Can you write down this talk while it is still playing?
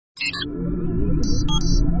His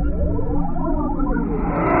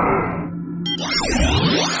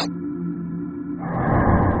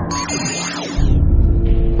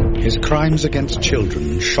crimes against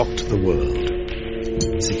children shocked the world.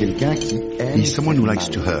 He's someone who likes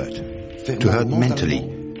to hurt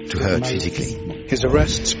mentally, to hurt physically. His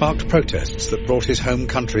arrest sparked protests that brought his home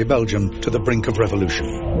country, Belgium, to the brink of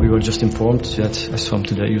revolution. We were just informed that as from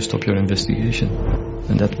today you stop your investigation.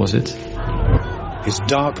 And that was it. His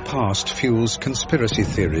dark past fuels conspiracy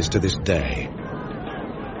theories to this day.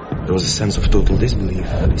 There was a sense of total disbelief,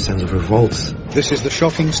 a sense of revolt. This is the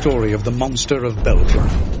shocking story of the monster of Belgium.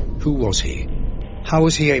 Who was he? How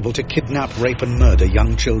was he able to kidnap, rape and murder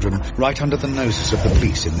young children right under the noses of the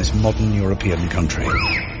police in this modern European country?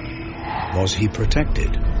 Was he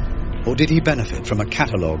protected? Or did he benefit from a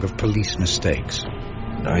catalogue of police mistakes?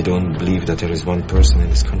 I don't believe that there is one person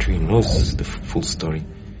in this country who knows the full story.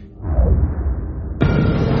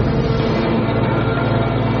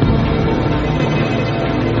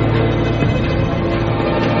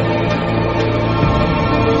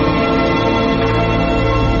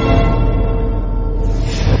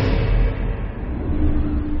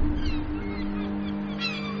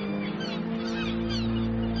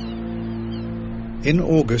 In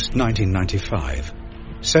August 1995,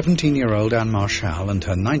 17-year-old Anne Marchal and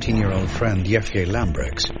her 19-year-old friend Jefje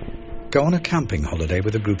Lambrechts go on a camping holiday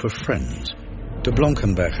with a group of friends to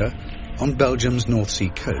Blankenberge on Belgium's North Sea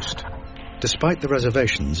coast, despite the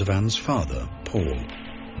reservations of Anne's father, Paul.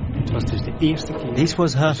 This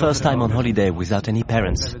was her first time on holiday without any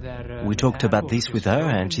parents. We talked about this with her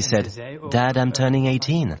and she said, "Dad, I'm turning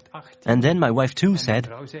 18. And then my wife too said,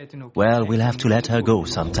 "Well, we'll have to let her go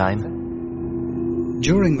sometime."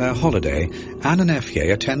 During their holiday, Anne and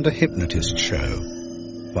Jefje attend a hypnotist show.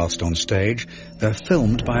 Whilst on stage, they're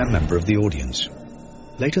filmed by a member of the audience.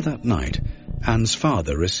 Later that night, Anne's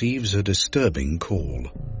father receives a disturbing call.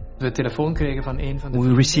 We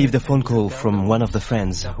received a phone call from one of the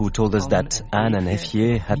friends who told us that Anne and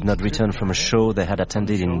Jefje had not returned from a show they had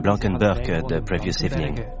attended in Blankenberge the previous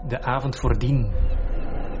evening.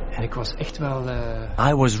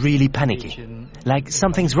 I was really panicky. Like,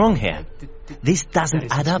 something's wrong here. This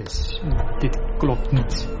doesn't add up.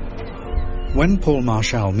 When Paul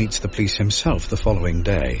Marchal meets the police himself the following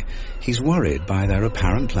day, he's worried by their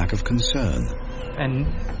apparent lack of concern.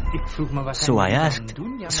 So I asked,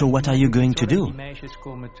 "So what are you going to do?"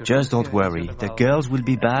 "Just don't worry. The girls will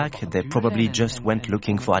be back. They probably just went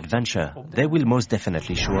looking for adventure. They will most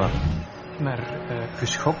definitely show up." I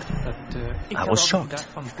was shocked.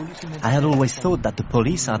 I had always thought that the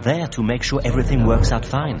police are there to make sure everything works out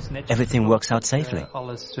fine, everything works out safely.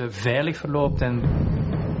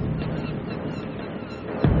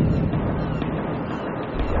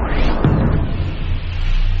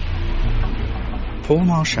 Paul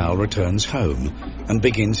Marchal returns home and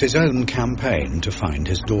begins his own campaign to find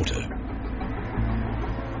his daughter.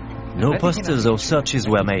 No posters or searches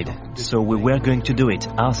were made, so we were going to do it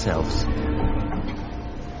ourselves.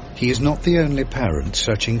 He is not the only parent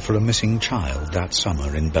searching for a missing child that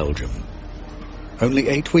summer in Belgium. Only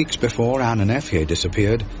 8 weeks before Anne and Jefje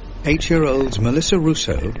disappeared, 8-year-olds Melissa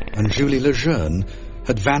Rousseau and Julie Lejeune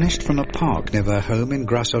had vanished from a park near their home in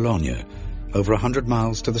Grasse-Ologne, over 100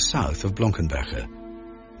 miles to the south of Blankenberge.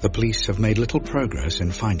 The police have made little progress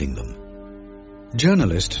in finding them.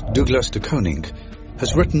 Journalist Douglas de Koning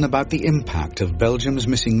has written about the impact of Belgium's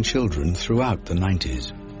missing children throughout the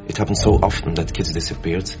 90s. It happened so often that kids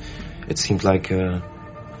disappeared. It seemed like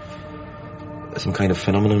some kind of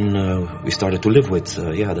phenomenon we started to live with.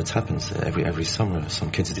 That happens every summer. Some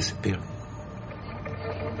kids disappear.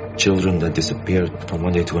 Children that disappeared from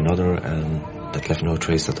one day to another and that left no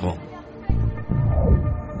trace at all.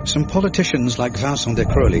 Some politicians like Vincent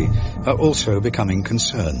Decroly are also becoming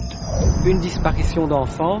concerned.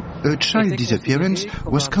 A child disappearance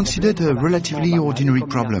was considered a relatively ordinary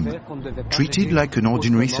problem, treated like an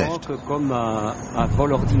ordinary theft.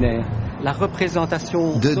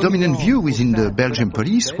 The dominant view within the Belgian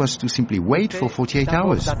police was to simply wait for 48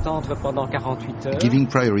 hours, giving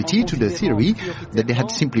priority to the theory that they had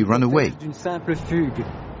simply run away.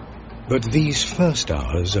 But these first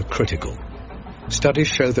hours are critical. Studies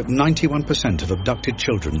show that 91% of abducted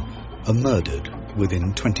children are murdered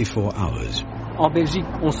within 24 hours.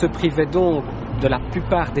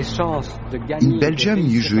 In Belgium,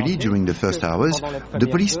 usually during the first hours, the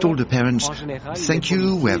police told the parents, "Thank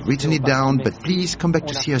you, we have written it down, but please come back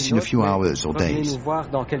to see us in a few hours or days."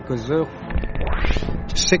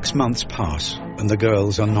 6 months pass and the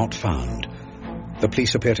girls are not found. The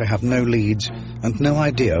police appear to have no leads and no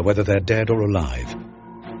idea whether they're dead or alive.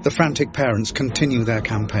 The frantic parents continue their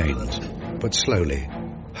campaigns, but slowly,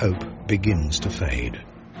 hope begins to fade.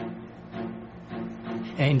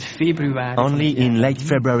 Only in late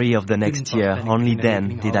February of the next year, only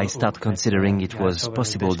then did I start considering it was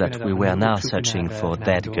possible that we were now searching for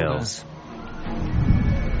dead girls.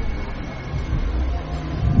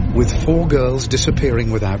 With 4 girls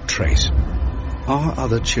disappearing without trace, are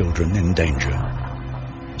other children in danger?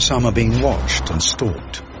 Some are being watched and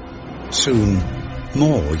stalked. Soon,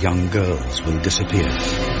 more young girls will disappear.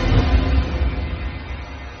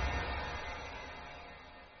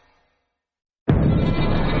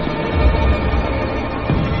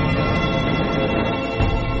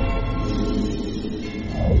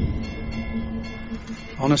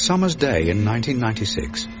 On a summer's day in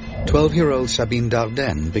 1996, 12-year-old Sabine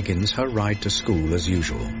Dardenne begins her ride to school as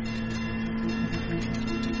usual.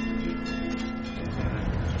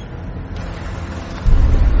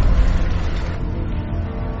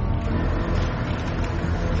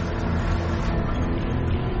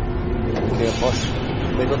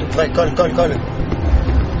 Colle.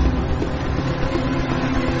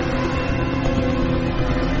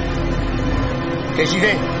 Ok, j'y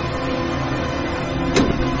vais.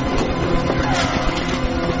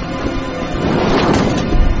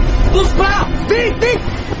 Pousse pas! Vite, vite!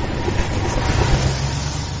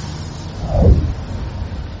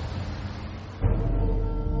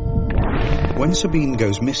 When Sabine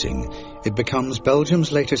goes missing, it becomes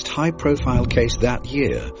Belgium's latest high-profile case that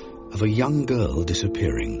year of a young girl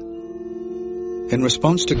disappearing. In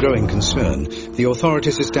response to growing concern, the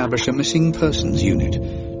authorities establish a missing persons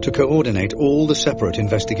unit to coordinate all the separate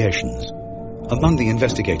investigations. Among the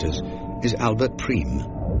investigators is Albert Priem.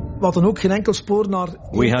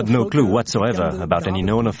 We had no clue whatsoever about any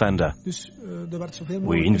known offender.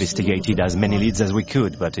 We investigated as many leads as we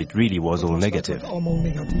could, but it really was all negative.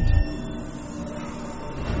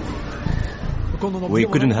 We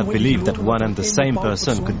couldn't have believed that one and the same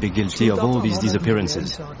person could be guilty of all these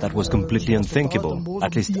disappearances. That was completely unthinkable,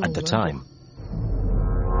 at least at the time.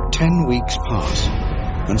 10 weeks pass,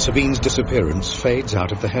 and Sabine's disappearance fades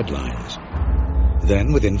out of the headlines.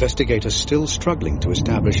 Then, with investigators still struggling to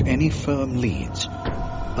establish any firm leads,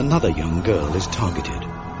 another young girl is targeted.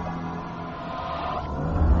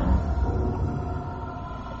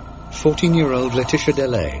 14-year-old Laetitia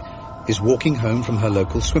Delay is walking home from her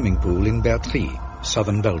local swimming pool in Bertry,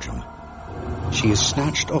 southern Belgium. She is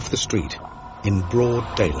snatched off the street in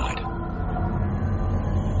broad daylight.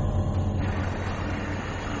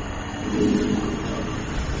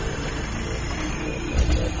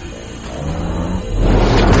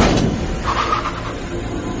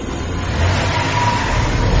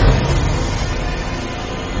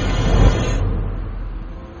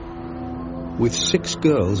 With 6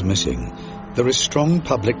 girls missing, there is strong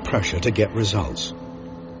public pressure to get results.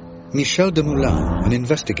 Michel Demoulin, an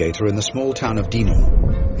investigator in the small town of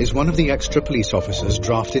Dytʀu, is one of the extra police officers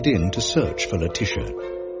drafted in to search for Laetitia.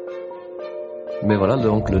 Well, on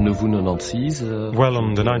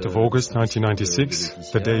the 9th of August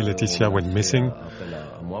 1996, the day Laetitia went missing,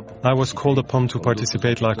 I was called upon to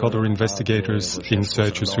participate like other investigators in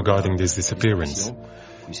searches regarding this disappearance,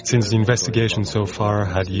 since the investigation so far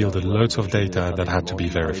had yielded loads of data that had to be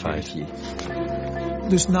verified.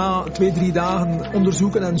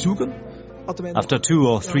 After 2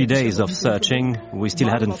 or 3 days of searching, we still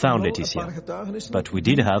hadn't found Laetitia, but we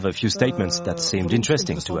did have a few statements that seemed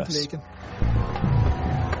interesting to us.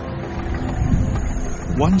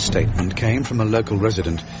 One statement came from a local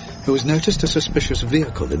resident who has noticed a suspicious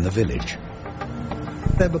vehicle in the village.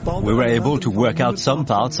 We were able to work out some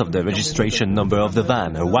parts of the registration number of the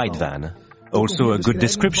van, a white van, also a good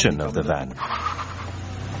description of the van.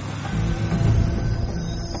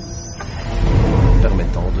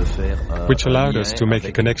 Which allowed us to make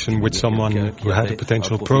a connection with someone who had a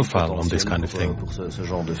potential profile on this kind of thing.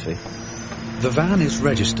 The van is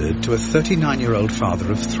registered to a 39-year-old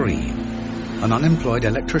father of 3, an unemployed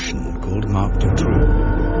electrician called Marc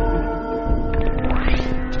Dutroux.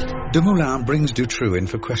 Demoulin brings Dutroux in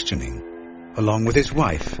for questioning, along with his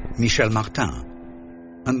wife, Michel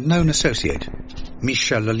Martin, and known associate,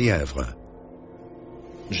 Michel Lelièvre.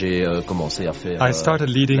 I started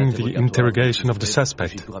leading the interrogation of the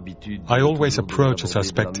suspect. I always approach a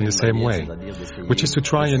suspect in the same way, which is to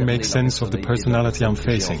try and make sense of the personality I'm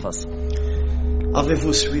facing.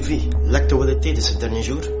 Avez-vous suivi l'actualité de ces derniers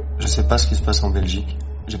jours? Je sais pas ce qui se passe en Belgique.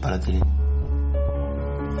 J'ai pas la télé.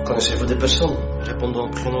 Connaissez-vous des personnes répondant au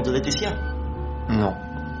prénom de Laetitia? Non.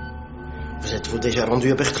 Vous êtes-vous déjà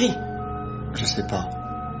rendu à Bertry? Je sais pas.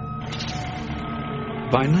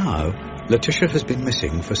 By now, Laetitia has been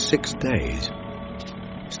missing for 6 days.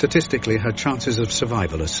 Statistically, her chances of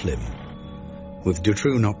survival are slim. With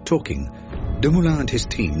Dutroux not talking, Dumoulin and his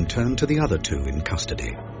team turned to the other two in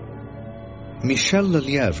custody. Michel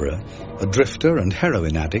Lelièvre, a drifter and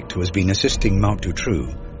heroin addict who has been assisting Marc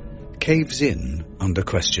Dutroux, caves in under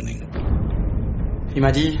questioning. Il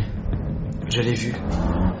m'a dit, je l'ai vu.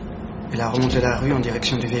 Il a remonté la rue en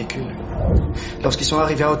direction du véhicule. Lorsqu'ils sont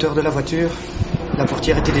arrivés à hauteur de la voiture, la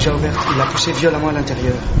portière était déjà ouverte. Il l'a poussé violemment à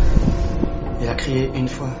l'intérieur. Il a crié une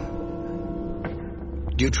fois.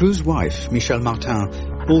 Dutroux's wife, Michelle Martin,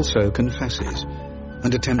 also confesses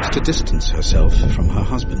and attempts to distance herself from her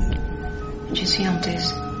husband. Je suis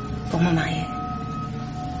honteuse pour mon mari.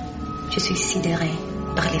 Je suis sidérée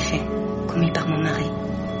par les faits commis par mon mari.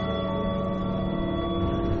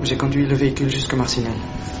 J'ai conduit le véhicule jusqu'à Marcinelle.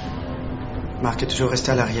 Marc est toujours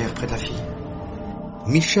resté à l'arrière, près de la fille.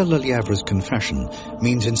 Michel Lelièvre's confession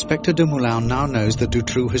means Inspector Dumoulin now knows that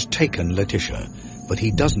Dutroux has taken Laetitia, but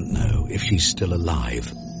he doesn't know if she's still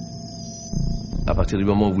alive.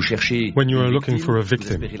 When you are looking for a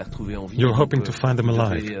victim, you're hoping to find them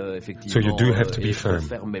alive, so you do have to be firm.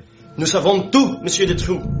 Nous savons tout, Monsieur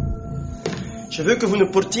Dutroux. Je veux que vous nous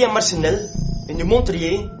portiez à Marcinelle et nous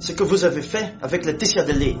montriez ce que vous avez fait avec Laetitia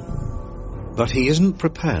Delay. But he isn't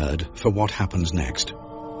prepared for what happens next.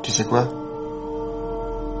 Tu sais quoi?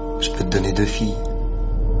 Je peux te donner 2 filles.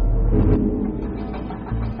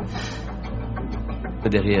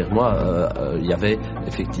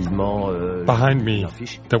 Behind me,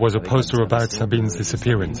 there was a poster about Sabine's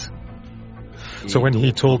disappearance. So when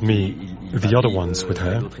he told me the other one's with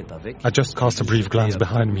her, I just cast a brief glance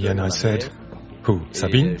behind me and I said, "Who,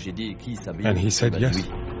 Sabine?" And he said yes.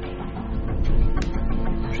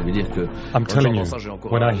 I'm telling you,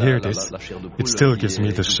 when I hear this, it still gives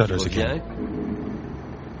me the shudders again.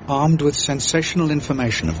 Armed with sensational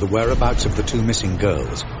information of the whereabouts of the two missing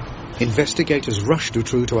girls, investigators rush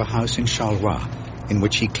Dutroux to a house in Charleroi, in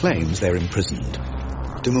which he claims they're imprisoned.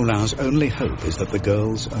 Dumoulin's only hope is that the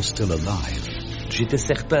girls are still alive.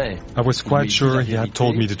 I was quite sure he had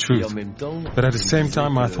told me the truth, but at the same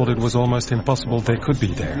time I thought it was almost impossible they could be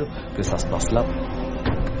there.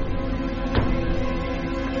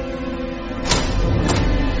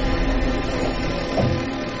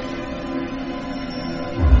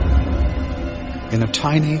 In a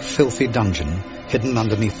tiny, filthy dungeon hidden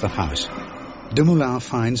underneath the house, Dumoulin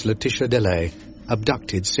finds Laetitia Delay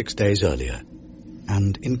abducted 6 days earlier.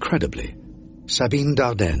 And incredibly, Sabine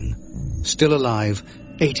Dardenne, still alive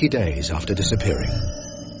 80 days after disappearing.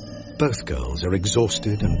 Both girls are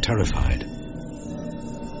exhausted and terrified.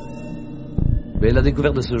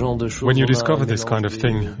 When you discover this kind of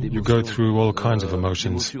thing, you go through all kinds of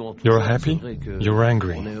emotions. You're happy, you're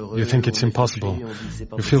angry, you think it's impossible,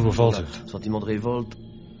 you feel revolted.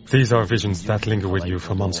 These are visions that linger with you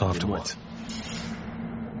for months afterwards.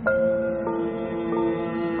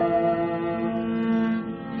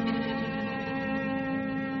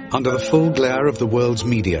 Under the full glare of the world's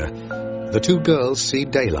media, the two girls see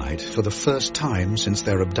daylight for the first time since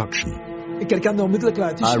their abduction. I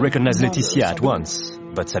recognized Laetitia at once,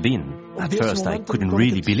 but Sabine, at first I couldn't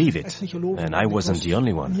really believe it, and I wasn't the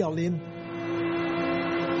only one.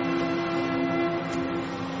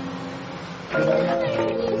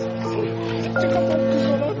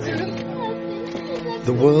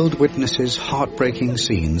 The world witnesses heartbreaking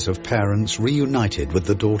scenes of parents reunited with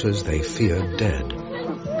the daughters they feared dead.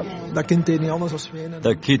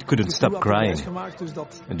 The kid couldn't stop crying.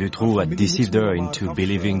 Dutroux had deceived her into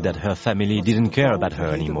believing that her family didn't care about her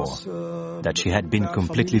anymore, that she had been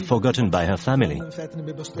completely forgotten by her family,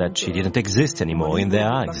 that she didn't exist anymore in their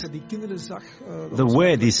eyes. The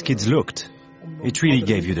way these kids looked, it really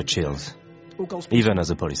gave you the chills, even as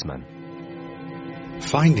a policeman.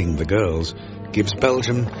 Finding the girls gives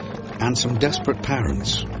Belgium and some desperate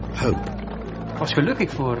parents hope.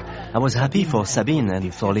 I was happy for Sabine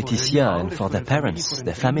and for Laetitia and for their parents,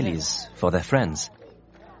 their families, for their friends.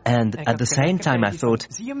 And at the same time I thought,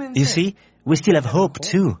 you see, we still have hope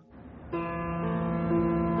too.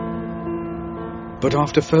 But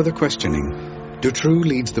after further questioning, Dutroux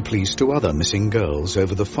leads the police to other missing girls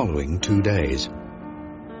over the following 2 days.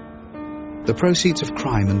 The proceeds of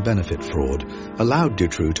crime and benefit fraud allowed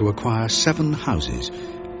Dutroux to acquire 7 houses,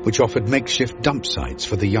 which offered makeshift dump sites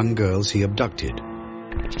for the young girls he abducted.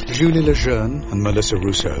 Julie Lejeune and Melissa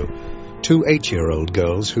Rousseau, 2 8-year-old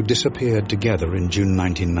girls who disappeared together in June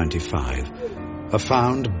 1995, are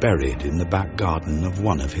found buried in the back garden of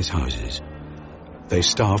one of his houses. They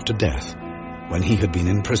starved to death when he had been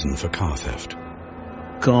in prison for car theft.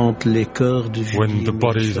 When the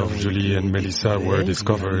bodies of Julie and Melissa were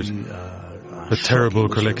discovered, a terrible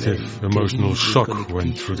collective emotional shock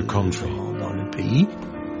went through the country.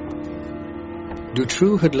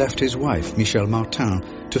 Dutroux had left his wife, Michel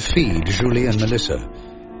Martin, to feed Julie and Melissa,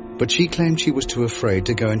 but she claimed she was too afraid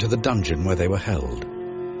to go into the dungeon where they were held.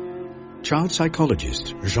 Child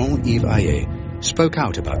psychologist Jean-Yves Ayet spoke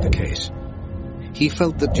out about the case. He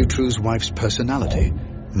felt that Dutroux's wife's personality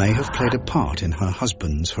may have played a part in her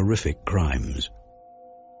husband's horrific crimes.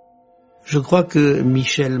 I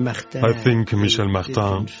think Michel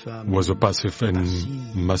Martin was a passive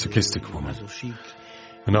and masochistic woman,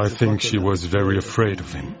 and I think she was very afraid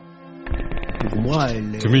of him.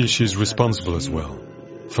 To me, she's responsible as well,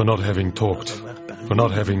 for not having talked, for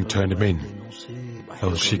not having turned him in.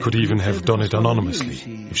 Well, she could even have done it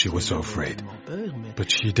anonymously if she was so afraid,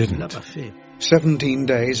 but she didn't. 17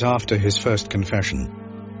 days after his first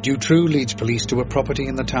confession, Dutroux leads police to a property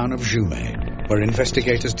in the town of Jumet, where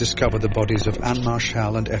investigators discover the bodies of Anne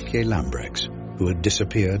Marchal and Effier Lambrex, who had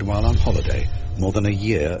disappeared while on holiday more than a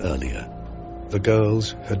year earlier. The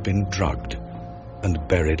girls had been drugged and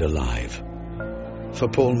buried alive. For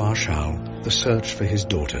Paul Marchal, the search for his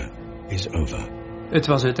daughter is over. It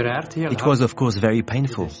was, of course, very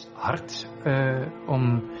painful.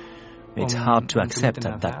 It's hard to accept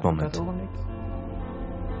at that moment.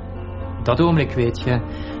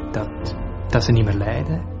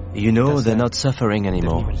 You know they're not suffering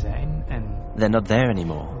anymore. They're not there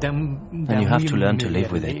anymore. And you have to learn to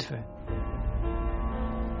live with it.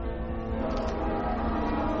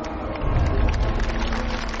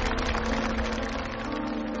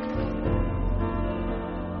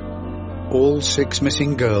 All 6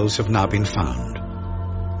 missing girls have now been found.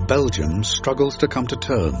 Belgium struggles to come to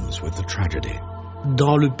terms with the tragedy.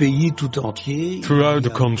 Throughout the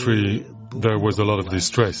country, there was a lot of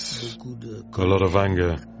distress, a lot of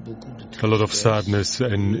anger, a lot of sadness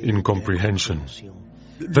and incomprehension.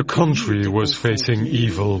 The country was facing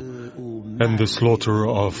evil and the slaughter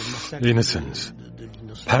of innocents.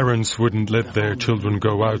 Parents wouldn't let their children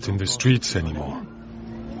go out in the streets anymore.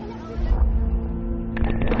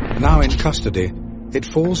 Now in custody, it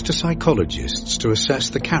falls to psychologists to assess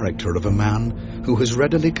the character of a man who has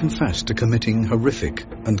readily confessed to committing horrific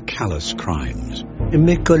and callous crimes.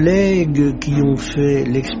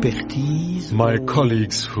 My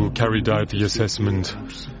colleagues who carried out the assessment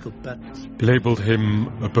labeled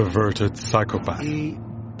him a perverted psychopath,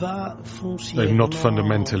 and not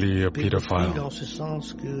fundamentally a pedophile,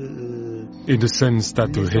 in the sense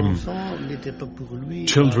that to him,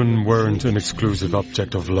 children weren't an exclusive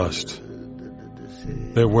object of lust.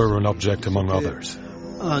 They were an object among others.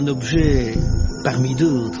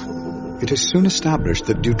 It is soon established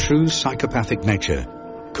that Dutroux's psychopathic nature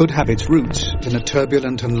could have its roots in a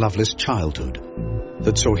turbulent and loveless childhood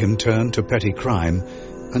that saw him turn to petty crime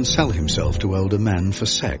and sell himself to older men for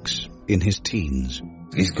sex in his teens.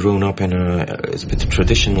 He's grown up in it's a bit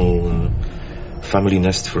traditional family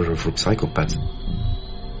nest for psychopaths.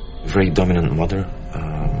 Very dominant mother,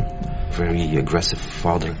 very aggressive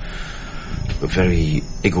father, a very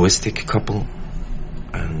egoistic couple,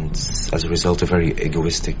 and as a result, a very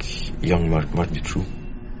egoistic young Marc Dutroux.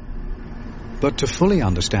 But to fully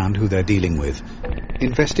understand who they're dealing with,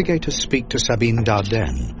 investigators speak to Sabine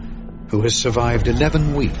Dardenne, who has survived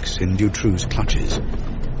 11 weeks in Dutroux's clutches.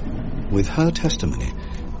 With her testimony,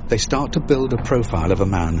 they start to build a profile of a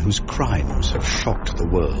man whose crimes have shocked the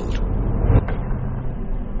world.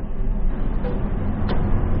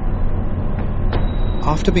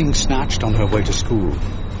 After being snatched on her way to school,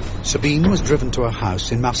 Sabine was driven to a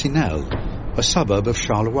house in Marcinelle, a suburb of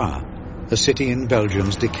Charleroi, a city in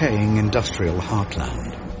Belgium's decaying industrial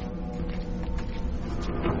heartland.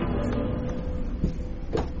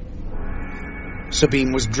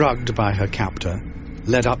 Sabine was drugged by her captor,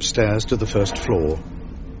 led upstairs to the first floor,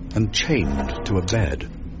 and chained to a bed.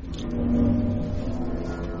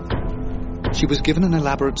 She was given an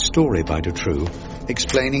elaborate story by Dutroux,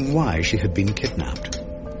 explaining why she had been kidnapped.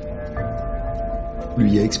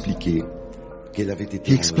 He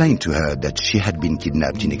explained to her that she had been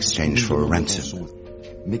kidnapped in exchange for a ransom,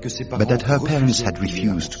 but that her parents had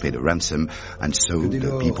refused to pay the ransom, and so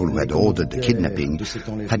the people who had ordered the kidnapping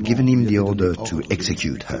had given him the order to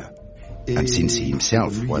execute her. And since he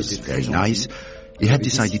himself was very nice, he had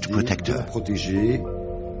decided to protect her. On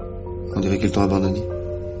dirait qu'elles t'ont abandonné.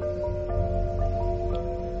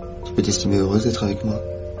 Tu peux t'estimer heureuse d'être avec moi.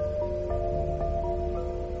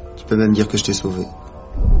 Tu peux même dire que je t'ai sauvée.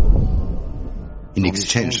 In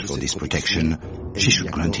exchange for this protection, she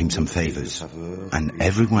should grant him some favors, and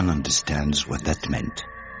everyone understands what that meant.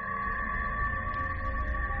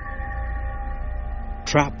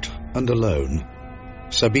 Trapped and alone,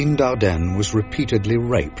 Sabine Dardenne was repeatedly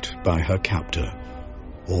raped by her captor,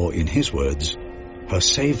 or in his words, her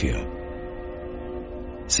savior.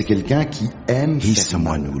 He's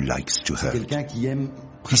someone who likes to hurt.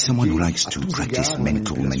 He's someone who likes to practice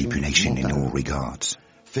mental manipulation in all regards.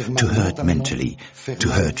 To hurt mentally, to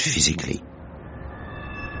hurt physically.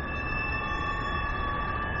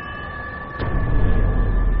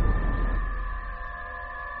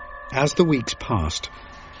 As the weeks passed,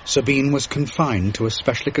 Sabine was confined to a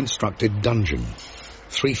specially constructed dungeon,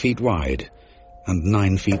 3 feet wide and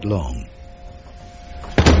 9 feet long.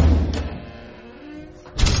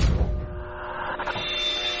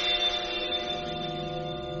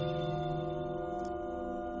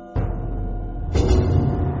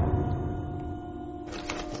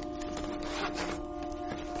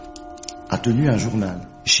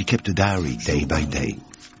 She kept a diary day by day,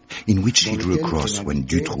 in which she drew a cross when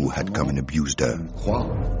Dutroux had come and abused her.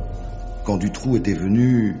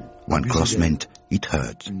 One cross meant it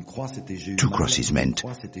hurt. 2 crosses meant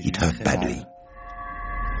it hurt badly.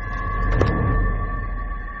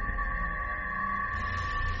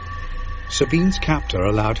 Sabine's captor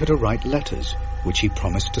allowed her to write letters, which he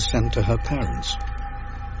promised to send to her parents.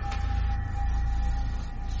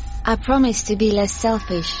 I promised to be less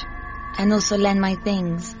selfish and also lend my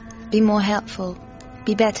things, be more helpful,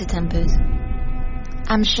 be better tempered.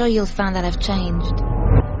 I'm sure you'll find that I've changed.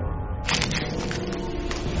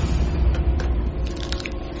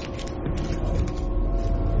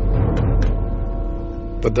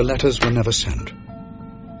 But the letters were never sent.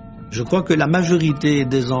 I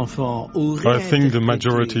think the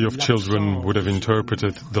majority of children would have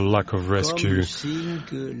interpreted the lack of rescue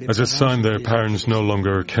as a sign their parents no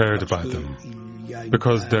longer cared about them,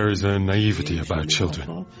 because there is a naivety about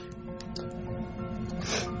children.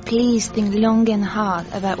 Please think long and hard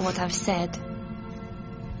about what I've said.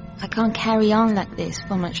 I can't carry on like this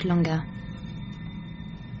for much longer.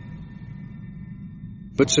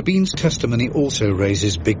 But Sabine's testimony also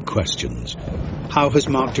raises big questions. How has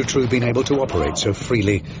Marc Dutroux been able to operate so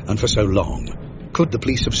freely and for so long? Could the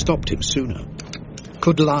police have stopped him sooner?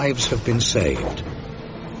 Could lives have been saved?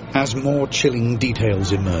 As more chilling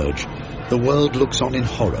details emerge, the world looks on in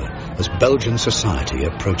horror as Belgian society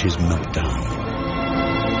approaches meltdown.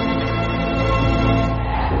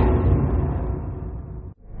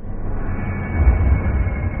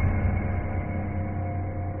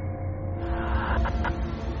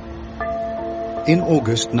 In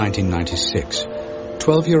August 1996,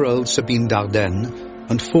 12-year-old Sabine Dardenne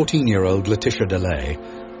and 14-year-old Laetitia Delay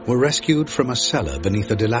were rescued from a cellar beneath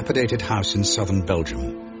a dilapidated house in southern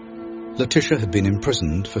Belgium. Laetitia had been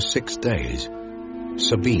imprisoned for 6 days,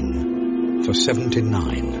 Sabine for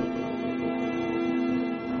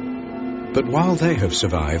 79. But while they have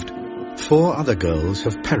survived, 4 other girls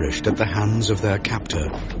have perished at the hands of their captor,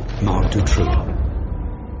 Marc Dutroux.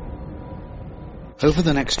 Over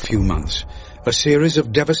the next few months, a series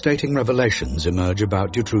of devastating revelations emerge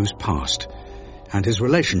about Dutroux's past and his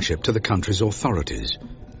relationship to the country's authorities.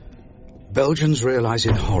 Belgians realize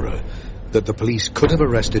in horror that the police could have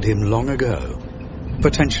arrested him long ago,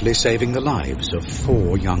 potentially saving the lives of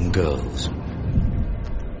 4 young girls.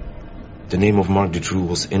 The name of Marc Dutroux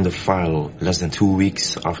was in the file less than 2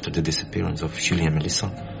 weeks after the disappearance of Julie and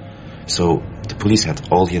Melissa. So the police had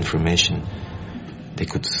all the information they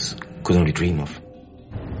could only dream of.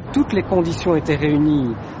 All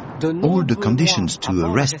the conditions to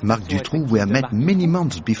arrest Marc Dutroux were met many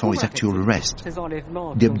months before his actual arrest.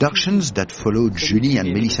 The abductions that followed Julie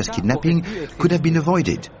and Melissa's kidnapping could have been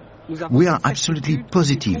avoided. We are absolutely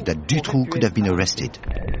positive that Dutroux could have been arrested.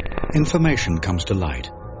 Information comes to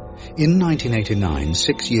light. In 1989,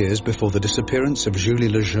 6 years before the disappearance of Julie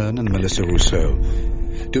Lejeune and Melissa Rousseau,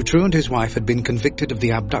 Dutroux and his wife had been convicted of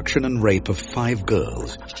the abduction and rape of 5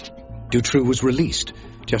 girls. Dutroux was released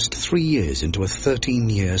just 3 years into a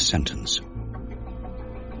 13-year sentence.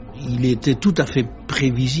 It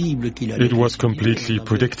was completely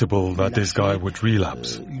predictable that this guy would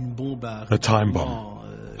relapse. A time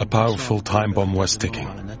bomb, a powerful time bomb was ticking.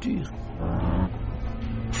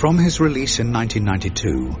 From his release in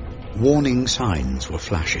 1992, warning signs were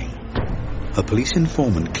flashing. A police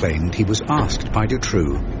informant claimed he was asked by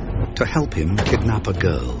Dutroux to help him kidnap a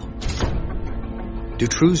girl.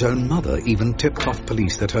 Dutroux's own mother even tipped off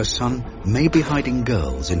police that her son may be hiding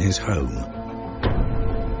girls in his home.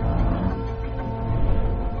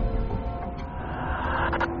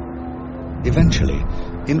 Eventually,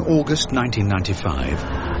 in August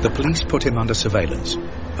 1995, the police put him under surveillance,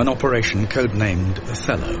 an operation codenamed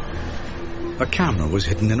Othello. A camera was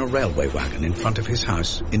hidden in a railway wagon in front of his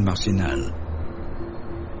house in Marcinelle.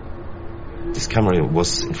 This camera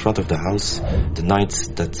was in front of the house the night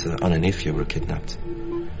that Anne and Efje were kidnapped.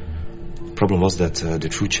 The problem was that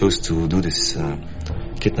Dutroux chose to do this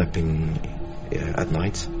kidnapping at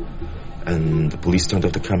night, and the police turned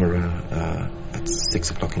off the camera at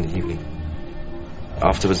 6 o'clock in the evening.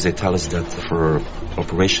 Afterwards, they tell us that for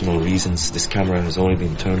operational reasons, this camera has only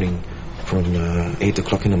been turning from 8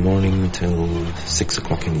 o'clock in the morning till 6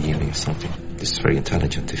 o'clock in the evening or something. This is very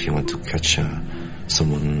intelligent if you want to catch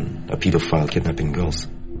someone, a pedophile, kidnapping girls.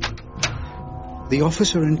 The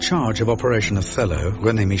officer in charge of Operation Othello,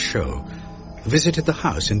 René Michaud, visited the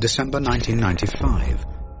house in December 1995.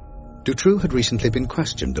 Dutroux had recently been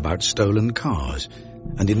questioned about stolen cars,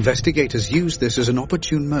 and investigators used this as an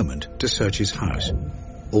opportune moment to search his house.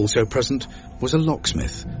 Also present was a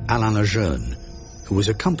locksmith, Alain Lejeune, who was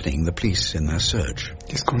accompanying the police in their search.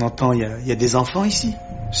 Qu'est-ce qu'on entend? Il y a des enfants ici?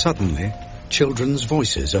 Suddenly, children's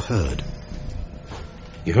voices are heard.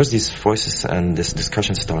 You heard these voices and this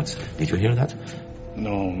discussion starts. Did you hear that?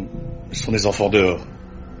 Non, ce sont des enfants dehors.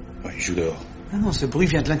 Ouais, ils jouent dehors. Ah non, ce bruit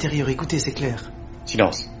vient de l'intérieur. Écoutez, c'est clair.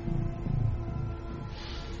 Silence.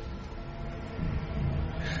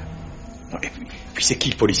 Et puis c'est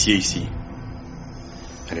qui le policier ici?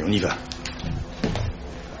 Allez, on y va.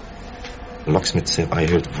 The locksmith said, I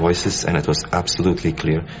heard voices and it was absolutely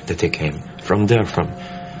clear that they came from there, from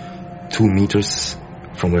 2 meters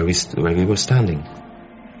from where we were standing.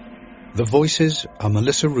 The voices are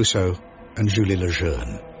Melissa Rousseau and Julie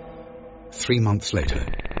Lejeune. 3 months later,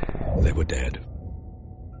 they were dead.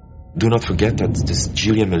 Do not forget that this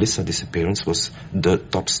Julie and Melissa disappearance was the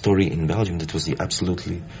top story in Belgium. That was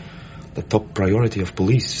the top priority of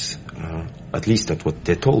police. At least that's what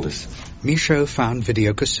they told us. Michaud found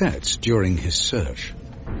video cassettes during his search.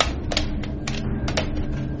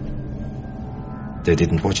 They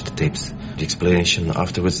didn't watch the tapes. The explanation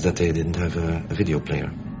afterwards that they didn't have a video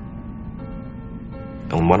player.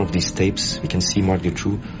 On one of these tapes, we can see Marc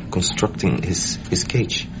Dutroux constructing his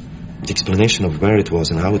cage. The explanation of where it was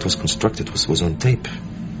and how it was constructed was on tape.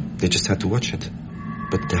 They just had to watch it.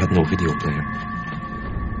 But they had no video player.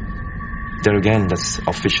 There again, that's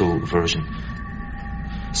official version.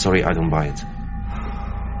 Sorry, I don't buy it.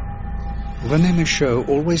 René Michaud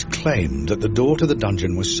always claimed that the door to the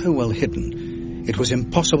dungeon was so well hidden, it was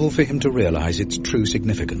impossible for him to realize its true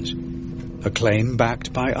significance. A claim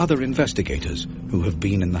backed by other investigators who have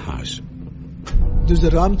been in the house.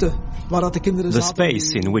 The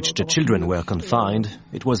space in which the children were confined,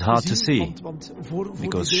 it was hard to see,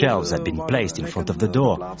 because shelves had been placed in front of the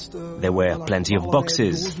door. There were plenty of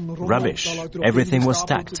boxes, rubbish, everything was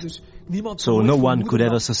stacked. So no one could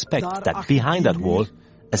ever suspect that behind that wall,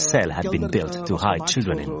 a cell had been built to hide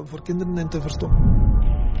children in.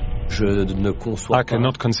 I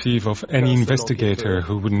cannot conceive of any investigator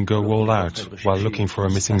who wouldn't go all out while looking for a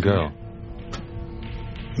missing girl.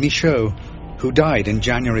 Michaud, who died in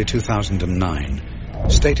January 2009,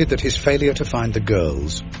 stated that his failure to find the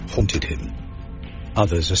girls haunted him.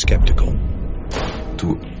 Others are skeptical.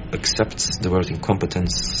 To accept the word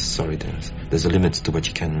incompetence, sorry, there's a limit to what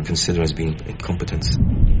you can consider as being incompetence.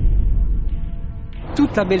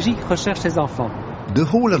 Toute la Belgique recherche ses enfants. The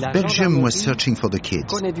whole of Belgium was searching for the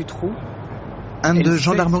kids. And the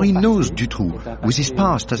gendarmerie knows Dutroux, with his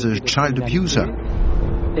past as a child abuser.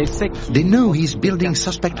 They know he's building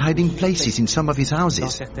suspect hiding places in some of his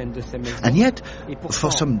houses. And yet,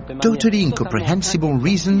 for some totally incomprehensible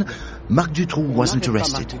reason, Marc Dutroux wasn't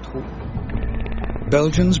arrested.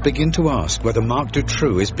 Belgians begin to ask whether Marc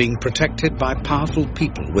Dutroux is being protected by powerful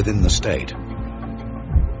people within the state.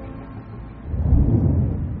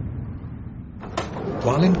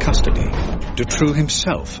 While in custody, Dutroux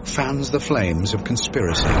himself fans the flames of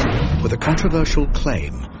conspiracy with a controversial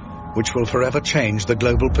claim which will forever change the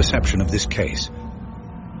global perception of this case.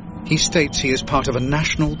 He states he is part of a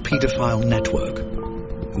national paedophile network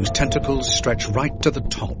whose tentacles stretch right to the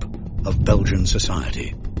top of Belgian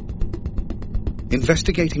society.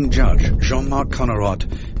 Investigating judge Jean-Marc Connerot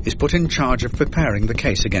is put in charge of preparing the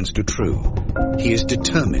case against Dutroux. He is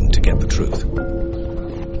determined to get the truth.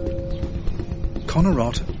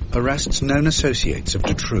 Connerot arrests known associates of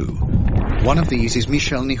Dutroux. One of these is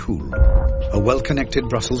Michel Nihoul, a well-connected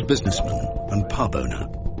Brussels businessman and pub owner.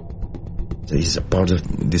 He's a part of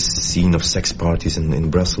this scene of sex parties in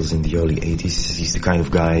Brussels in the early 80s. He's the kind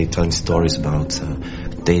of guy telling stories about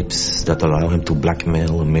tapes that allow him to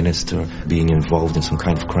blackmail a minister being involved in some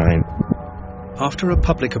kind of crime. After a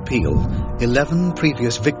public appeal, 11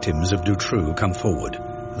 previous victims of Dutroux come forward.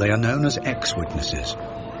 They are known as X-witnesses,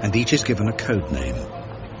 and each is given a code name.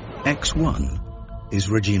 X1 is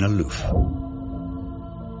Regina Loof.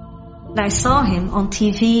 I saw him on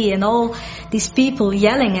TV and all these people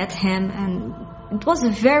yelling at him, and it was a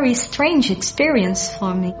very strange experience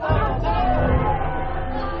for me.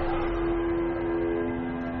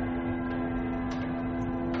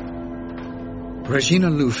 Regina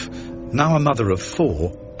Louf, now a mother of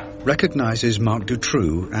 4, recognizes Marc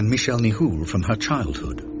Dutroux and Michel Nihoul from her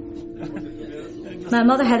childhood. My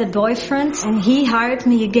mother had a boyfriend, and he hired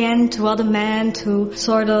me again to other men to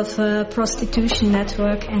sort of a prostitution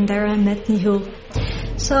network, and there I met Nihoul.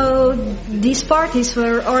 So these parties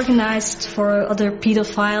were organized for other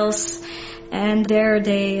pedophiles, and there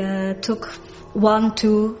they took 1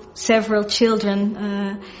 to several children,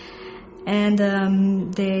 and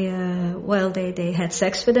they had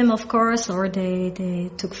sex with them, of course, or they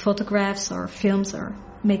took photographs or films or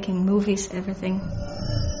making movies, everything.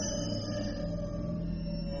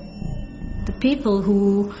 The people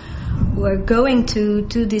who were going to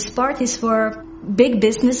these parties were big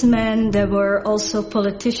businessmen. There were also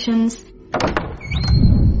politicians.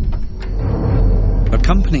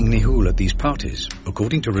 Accompanying Nihoul at these parties,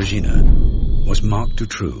 according to Regina, was Marc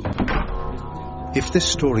Dutroux. If this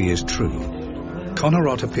story is true,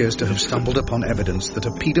 Connerot appears to have stumbled upon evidence that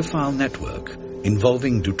a paedophile network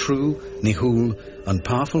involving Dutroux, Nihoul, and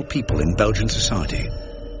powerful people in Belgian society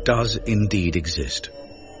does indeed exist.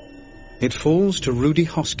 It falls to Rudy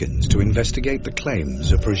Hoskins to investigate the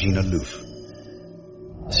claims of Regina Louf.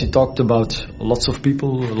 She talked about lots of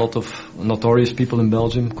people, a lot of notorious people in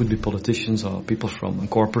Belgium. Could be politicians or people from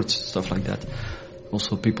corporates, stuff like that.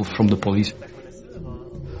 Also people from the police.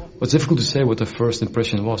 It's difficult to say what the first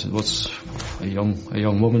impression was. It was a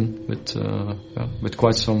young woman with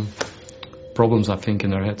quite some problems, I think,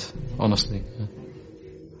 in her head, honestly.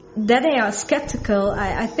 That they are skeptical,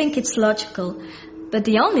 I think it's logical. But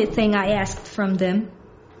the only thing I asked from them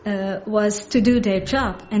was to do their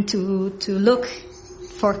job and to look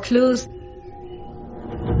for clues.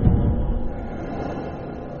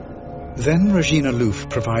 Then Regina Louf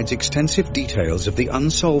provides extensive details of the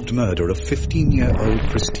unsolved murder of 15-year-old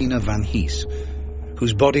Christina van Hees,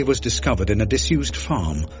 whose body was discovered in a disused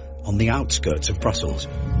farm on the outskirts of Brussels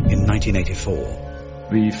in 1984.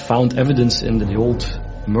 We found evidence in the old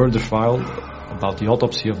murder file about the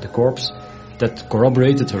autopsy of the corpse that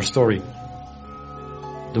corroborated her story.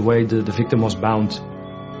 The way the victim was bound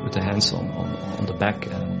with the hands on the back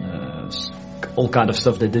and all kind of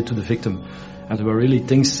stuff they did to the victim. And there were really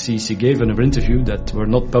things she gave in her interview that were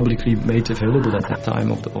not publicly made available at that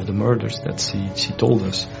time of the murders that she told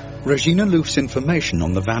us. Regina Louf's information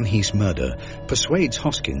on the Van Hees murder persuades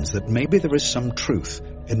Hoskins that maybe there is some truth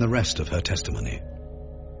in the rest of her testimony.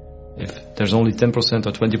 If there's only 10%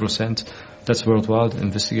 or 20%, that's worthwhile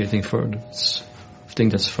investigating further. I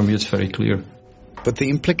think that's, for me, it's very clear. But the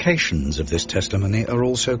implications of this testimony are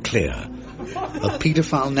also clear. A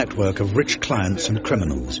paedophile network of rich clients and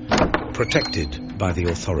criminals, protected by the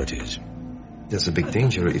authorities. There's a big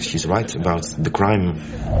danger if she's right about the crime,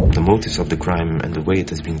 the motives of the crime and the way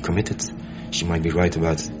it has been committed. She might be right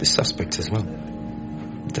about the suspects as well.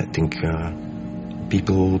 I think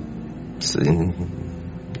people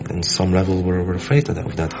in some level were afraid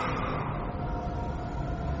of that.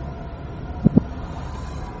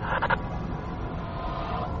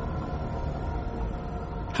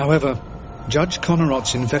 However, Judge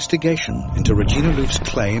Connerot's investigation into Regina Louf's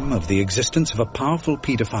claim of the existence of a powerful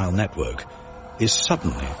paedophile network is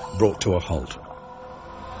suddenly brought to a halt.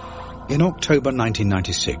 In October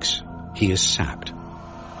 1996, he is sacked.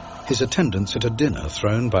 His attendance at a dinner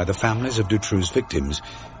thrown by the families of Dutroux's victims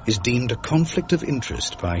is deemed a conflict of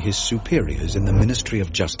interest by his superiors in the Ministry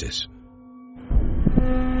of Justice.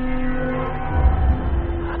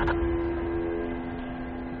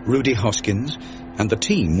 Rudy Hoskins and the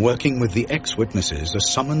team working with the ex-witnesses are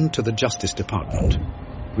summoned to the Justice Department.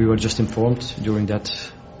 We were just informed during that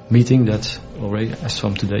meeting that already, as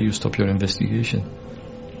from today, you stop your investigation.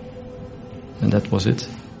 And that was it.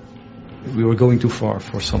 We were going too far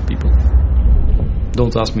for some people.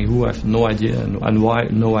 Don't ask me who, I have no idea, and why,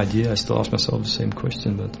 no idea. I still ask myself the same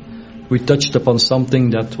question, but we touched upon something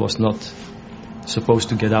that was not supposed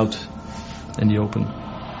to get out in the open.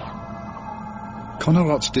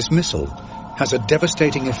 Connerot's dismissal has a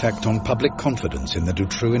devastating effect on public confidence in the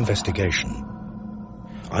Dutroux investigation.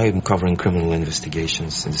 I am covering criminal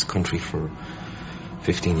investigations in this country for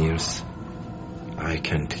 15 years. I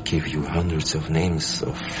can't give you hundreds of names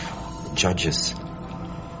of judges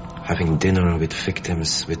having dinner with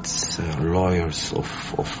victims, with lawyers,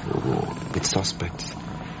 with suspects.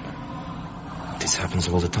 This happens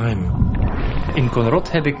all the time.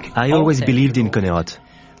 I always believed in Connerot.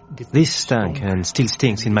 This stank and still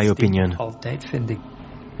stinks, in my opinion.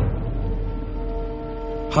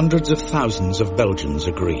 Hundreds of thousands of Belgians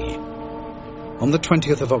agree. On the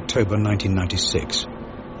 20th of October 1996,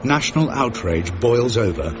 national outrage boils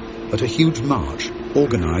over at a huge march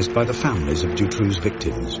organized by the families of Dutroux's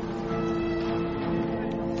victims.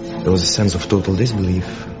 There was a sense of total disbelief,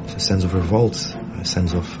 a sense of revolt, a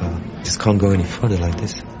sense of this can't go any further like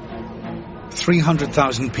this.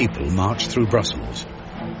 300,000 people march through Brussels.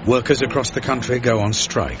 Workers across the country go on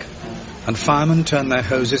strike, and firemen turn their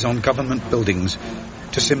hoses on government buildings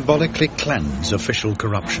to symbolically cleanse official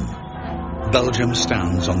corruption. Belgium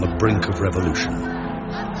stands on the brink of revolution.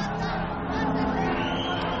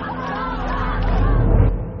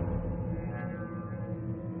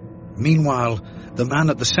 Meanwhile, the man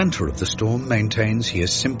at the center of the storm maintains he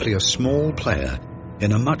is simply a small player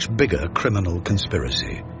in a much bigger criminal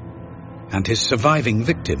conspiracy. And his surviving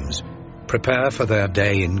victims prepare for their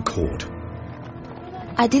day in court.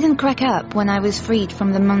 I didn't crack up when I was freed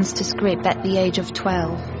from the monster's grip at the age of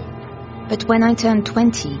 12. But when I turned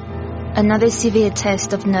 20, another severe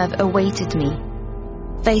test of nerve awaited me,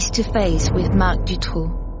 face to face with Marc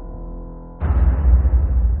Dutroux.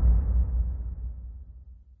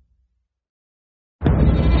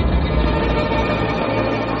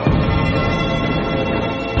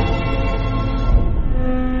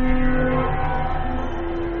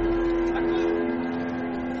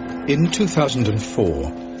 In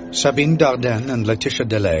 2004, Sabine Dardenne and Laetitia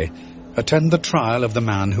Delay attend the trial of the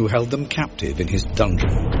man who held them captive in his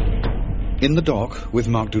dungeon. In the dock with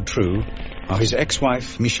Marc Dutroux are his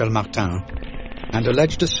ex-wife Michel Martin and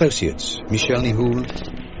alleged associates Michel Nihoul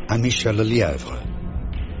and Michel Lelièvre.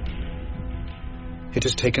 It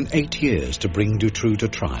has taken 8 years to bring Dutroux to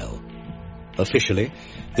trial. Officially,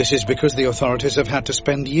 this is because the authorities have had to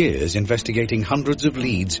spend years investigating hundreds of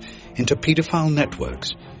leads into paedophile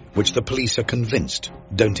networks which the police are convinced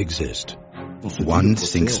don't exist. One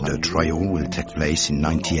thinks the trial will take place in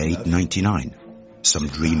 98-99. Some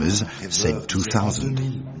dreamers said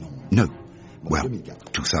 2000. No, well,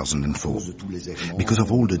 2004. Because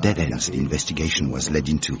of all the dead ends the investigation was led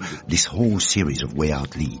into, this whole series of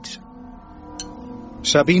way-out leads.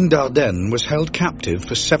 Sabine Dardenne was held captive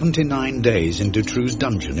for 79 days in Dutroux's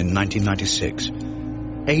dungeon in 1996.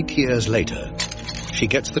 8 years later, she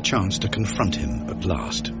gets the chance to confront him at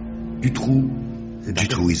last.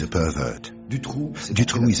 Dutroux is a pervert.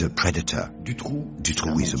 Dutroux is a predator.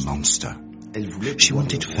 Dutroux is a monster. She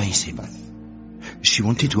wanted to face him. She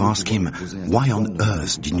wanted to ask him, why on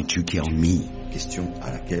earth didn't you kill me?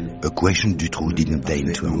 A question Dutroux didn't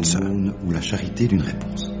deign to answer.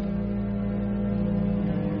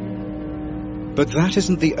 But that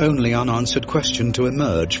isn't the only unanswered question to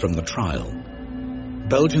emerge from the trial.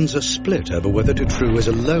 Belgians are split over whether Dutroux is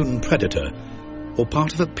a lone predator or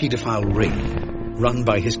part of a paedophile ring run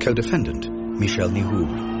by his co-defendant, Michel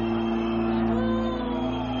Nihoul.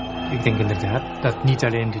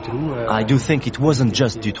 I do think it wasn't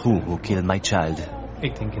just Dutroux who killed my child. I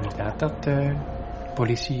think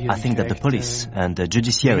that the police and the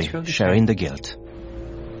judiciary share in the guilt.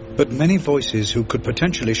 But many voices who could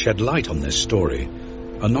potentially shed light on this story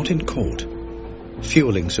are not in court,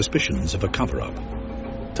 fueling suspicions of a cover-up.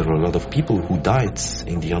 There were a lot of people who died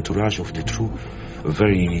in the entourage of Dutroux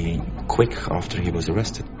very quick after he was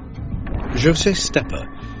arrested. José Stepper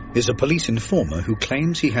is a police informer who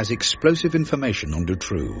claims he has explosive information on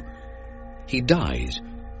Dutroux. He dies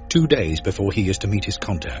 2 days before he is to meet his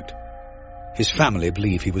contact. His family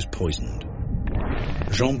believe he was poisoned.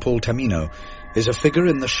 Jean-Paul Tamino is a figure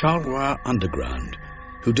in the Charleroi underground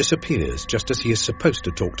who disappears just as he is supposed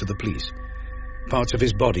to talk to the police. Parts of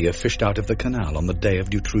his body are fished out of the canal on the day of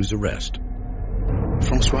Dutroux's arrest.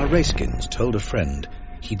 François Rayskins told a friend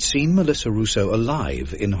he'd seen Melissa Rousseau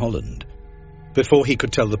alive in Holland. Before he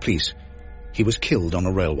could tell the police, he was killed on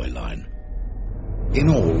a railway line. In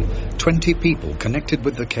all, 20 people connected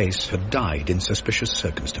with the case had died in suspicious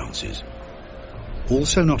circumstances.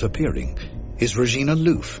 Also not appearing is Regina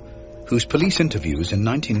Louf, whose police interviews in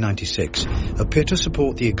 1996 appear to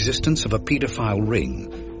support the existence of a paedophile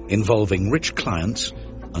ring involving rich clients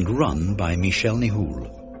and run by Michel Nihoul.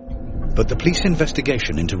 But the police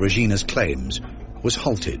investigation into Regina's claims was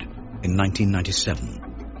halted in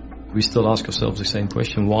 1997. We still ask ourselves the same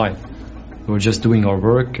question, why? We were just doing our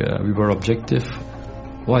work, we were objective.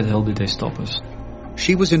 Why the hell did they stop us?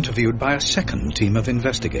 She was interviewed by a second team of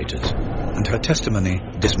investigators, and her testimony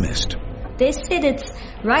dismissed. They said it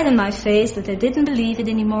right in my face that they didn't believe it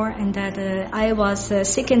anymore and that I was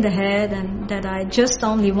sick in the head and that I just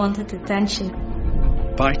only wanted attention.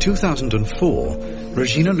 By 2004,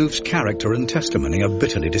 Regina Louf's character and testimony are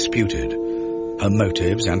bitterly disputed. Her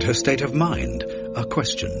motives and her state of mind are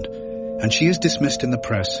questioned, and she is dismissed in the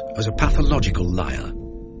press as a pathological liar.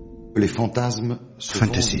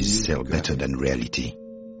 Fantasies sell better than reality.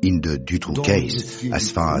 In the Dutroux case, as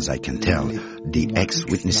far as I can tell, the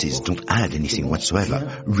ex-witnesses don't add anything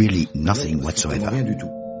whatsoever, really nothing whatsoever.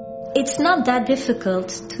 It's not that difficult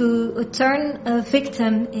to turn a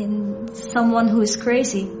victim in someone who is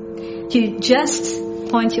crazy. You just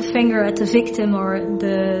point your finger at the victim or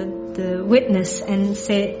the witness and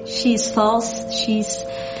say she's false, she's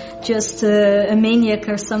just a maniac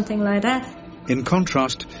or something like that. In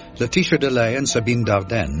contrast, Laetitia Delay and Sabine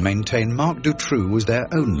Dardenne maintain Marc Dutroux was their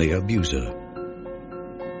only abuser.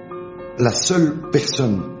 La seule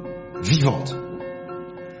personne vivante.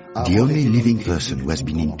 The only living person who has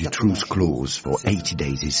been in Dutroux's claws for 80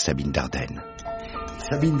 days is Sabine Dardenne.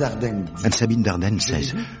 And Sabine Dardenne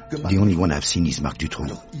says, the only one I've seen is Marc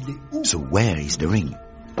Dutroux. So where is the ring?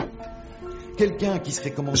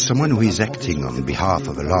 Someone who is acting on behalf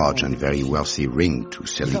of a large and very wealthy ring to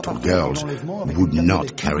sell little girls would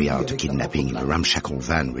not carry out a kidnapping in a ramshackle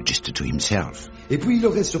van registered to himself.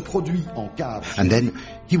 And then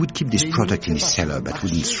he would keep this product in his cellar but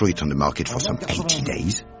wouldn't throw it on the market for some 80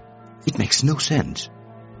 days. It makes no sense.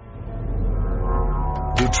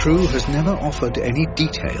 Dutroux has never offered any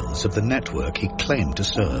details of the network he claimed to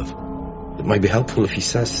serve. It might be helpful if he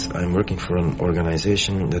says I'm working for an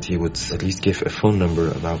organization that he would at least give a phone number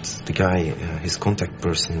about the guy, his contact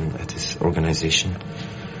person at his organization.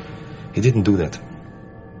 He didn't do that.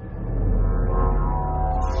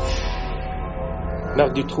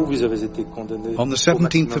 On the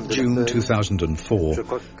 17th of June 2004,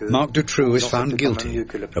 Marc Dutroux is found guilty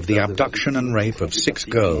of the abduction and rape of 6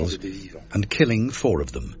 girls and killing 4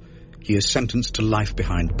 of them. He is sentenced to life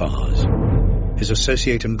behind bars. His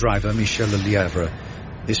associate and driver, Michel Lelièvre,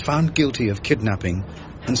 is found guilty of kidnapping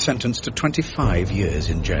and sentenced to 25 years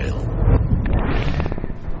in jail.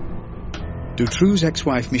 Dutroux's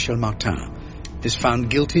ex-wife, Michel Martin, is found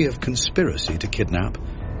guilty of conspiracy to kidnap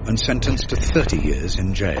and sentenced to 30 years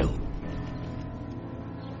in jail.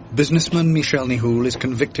 Businessman Michel Nihoul is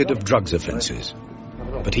convicted of drugs offences,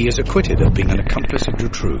 but he is acquitted of being an accomplice of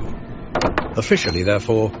Dutroux. Officially,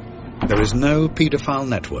 therefore, there is no paedophile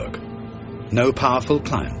network, no powerful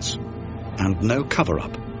clients, and no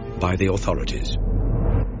cover-up by the authorities.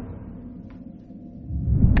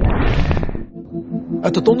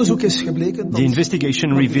 The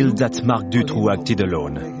investigation revealed that Marc Dutroux acted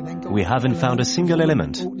alone. We haven't found a single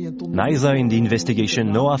element, neither in the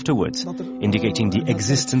investigation nor afterwards, indicating the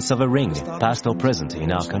existence of a ring, past or present,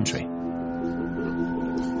 in our country.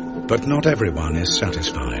 But not everyone is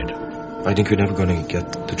satisfied. I think we're never going to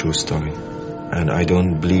get the true story. And I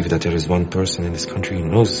don't believe that there is one person in this country who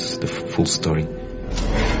knows the full story.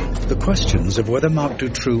 The questions of whether Marc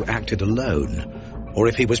Dutroux acted alone, or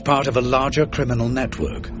if he was part of a larger criminal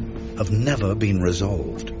network, have never been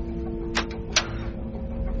resolved.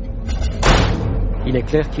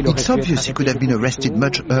 It's obvious he could have been arrested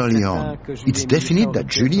much earlier on. It's definite that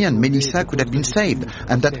Julie and Melissa could have been saved,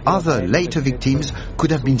 and that other later victims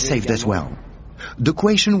could have been saved as well. The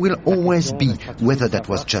question will always be whether that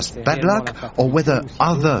was just bad luck or whether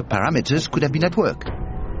other parameters could have been at work.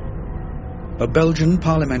 A Belgian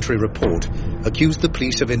parliamentary report accused the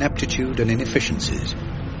police of ineptitude and inefficiencies,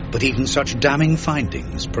 but even such damning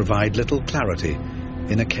findings provide little clarity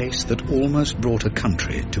in a case that almost brought a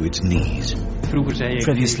country to its knees.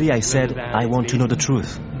 Previously I said, I want to know the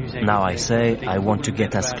truth. Now I say, I want to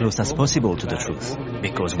get as close as possible to the truth,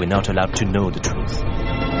 because we're not allowed to know the truth.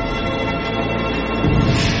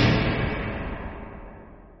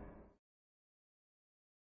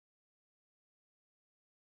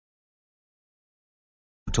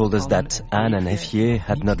 Told us that Anne and Effier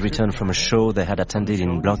had not returned from a show they had attended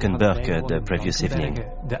in Blankenberg the previous evening.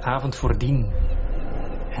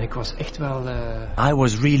 I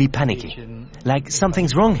was really panicky. Like,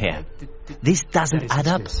 something's wrong here. This doesn't add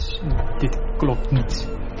up.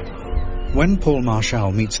 When Paul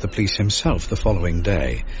Marchal meets the police himself the following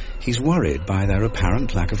day, he's worried by their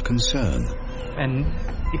apparent lack of concern.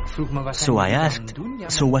 So I asked,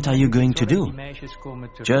 so what are you going to do?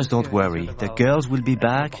 Just don't worry, the girls will be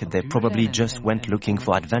back, they probably just went looking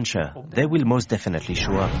for adventure. They will most definitely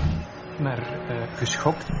show up. I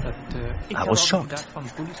was shocked.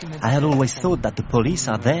 I had always thought that the police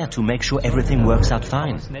are there to make sure everything works out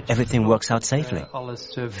fine, everything works out safely.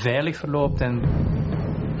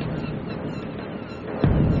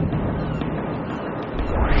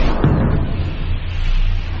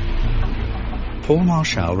 Paul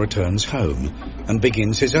Marchal returns home and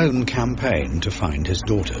begins his own campaign to find his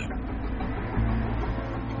daughter.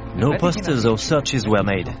 No posters or searches were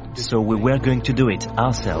made, so we were going to do it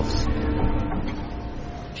ourselves.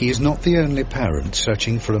 He is not the only parent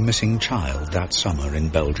searching for a missing child that summer in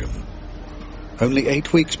Belgium. Only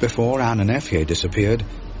 8 weeks before Anne and Effier disappeared,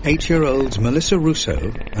 8-year-olds Melissa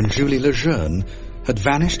Rousseau and Julie Lejeune had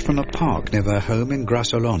vanished from a park near their home in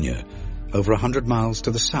Grasse-Ologne, over 100 miles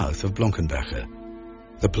to the south of Blankenberge.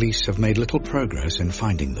 The police have made little progress in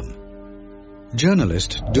finding them.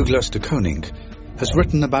 Journalist Douglas de Koning has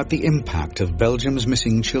written about the impact of Belgium's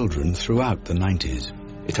missing children throughout the 90s.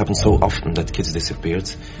 It happened so often that kids disappeared.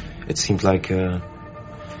 It seemed like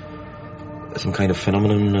some kind of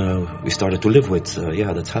phenomenon we started to live with.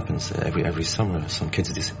 Yeah, that happens every summer. Some kids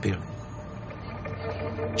disappear.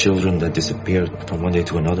 Children that disappeared from one day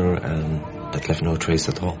to another and that left no trace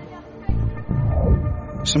at all.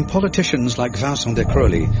 Some politicians like Vincent de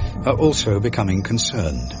Crowley are also becoming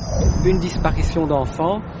concerned.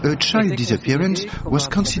 A child disappearance was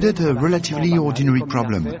considered a relatively ordinary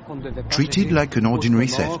problem, treated like an ordinary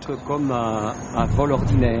theft.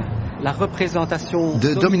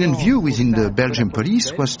 The dominant view within the Belgian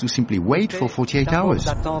police was to simply wait for 48 hours,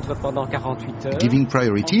 giving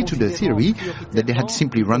priority to the theory that they had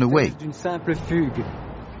simply run away.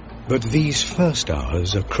 But these first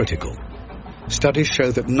hours are critical. Studies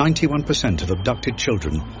show that 91% of abducted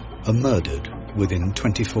children are murdered within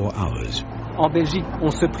 24 hours.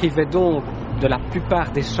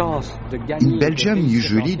 In Belgium,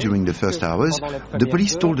 usually during the first hours, the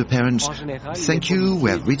police told the parents, "Thank you,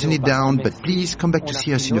 we have written it down, but please come back to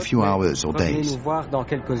see us in a few hours or days."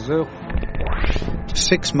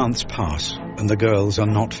 6 months pass and the girls are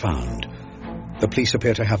not found. The police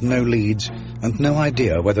appear to have no leads and no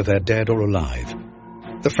idea whether they're dead or alive.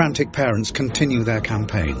 The frantic parents continue their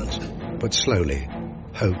campaigns, but slowly,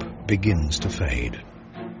 hope begins to fade.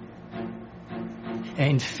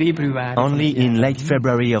 Only in late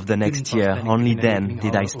February of the next year, only then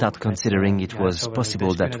did I start considering it was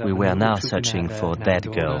possible that we were now searching for dead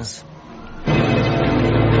girls.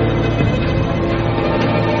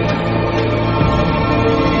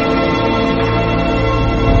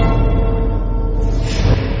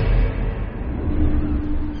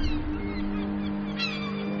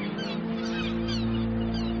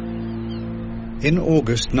 In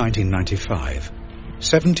August 1995,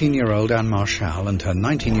 17-year-old Anne Marchal and her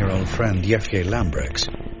 19-year-old friend Jefje Lambrechts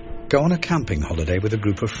go on a camping holiday with a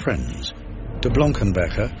group of friends to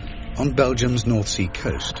Blankenberge on Belgium's North Sea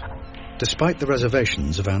coast, despite the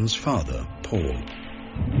reservations of Anne's father, Paul.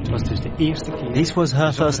 This was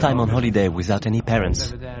her first time on holiday without any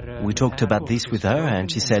parents. We talked about this with her and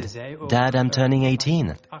she said, "Dad, I'm turning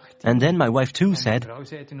 18. And then my wife too said,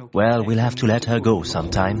 "Well, we'll have to let her go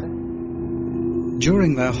sometime."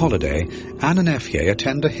 During their holiday, Anne and Jefje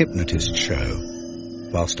attend a hypnotist show.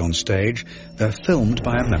 Whilst on stage, they're filmed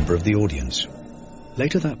by a member of the audience.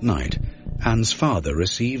 Later that night, Anne's father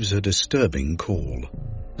receives a disturbing call.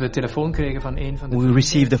 We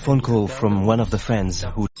received a phone call from one of the friends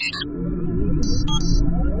who...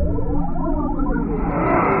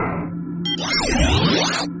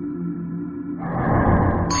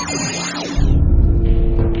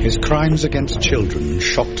 His crimes against children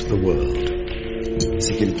shocked the world.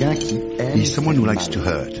 He's someone who likes to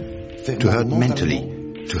hurt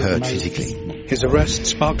mentally, to hurt physically. His arrest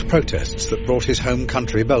sparked protests that brought his home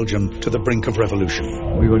country, Belgium, to the brink of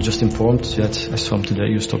revolution. We were just informed that as from today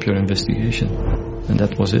you stop your investigation. And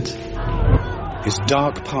that was it. His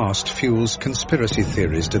dark past fuels conspiracy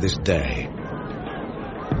theories to this day.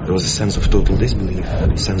 There was a sense of total disbelief,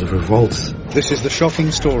 a sense of revolt. This is the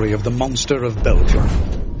shocking story of the monster of Belgium.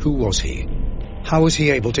 Who was he? How was he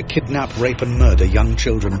able to kidnap, rape and murder young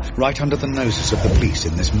children right under the noses of the police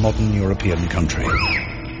in this modern European country?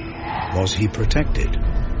 Was he protected?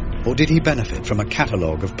 Or did he benefit from a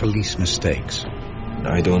catalogue of police mistakes?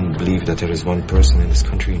 I don't believe that there is one person in this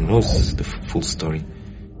country who knows the full story.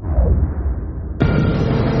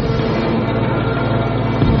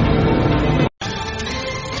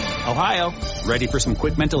 Ohio, ready for some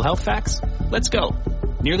quick mental health facts? Let's go.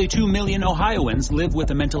 Nearly 2 million Ohioans live with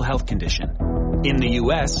a mental health condition. In the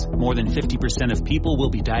U.S., more than 50% of people will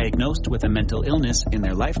be diagnosed with a mental illness in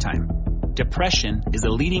their lifetime. Depression is a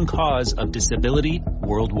leading cause of disability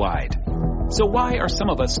worldwide. So why are some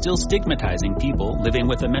of us still stigmatizing people living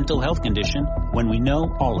with a mental health condition when we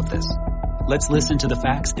know all of this? Let's listen to the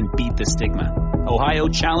facts and beat the stigma. Ohio,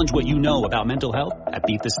 challenge what you know about mental health at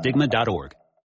beatthestigma.org.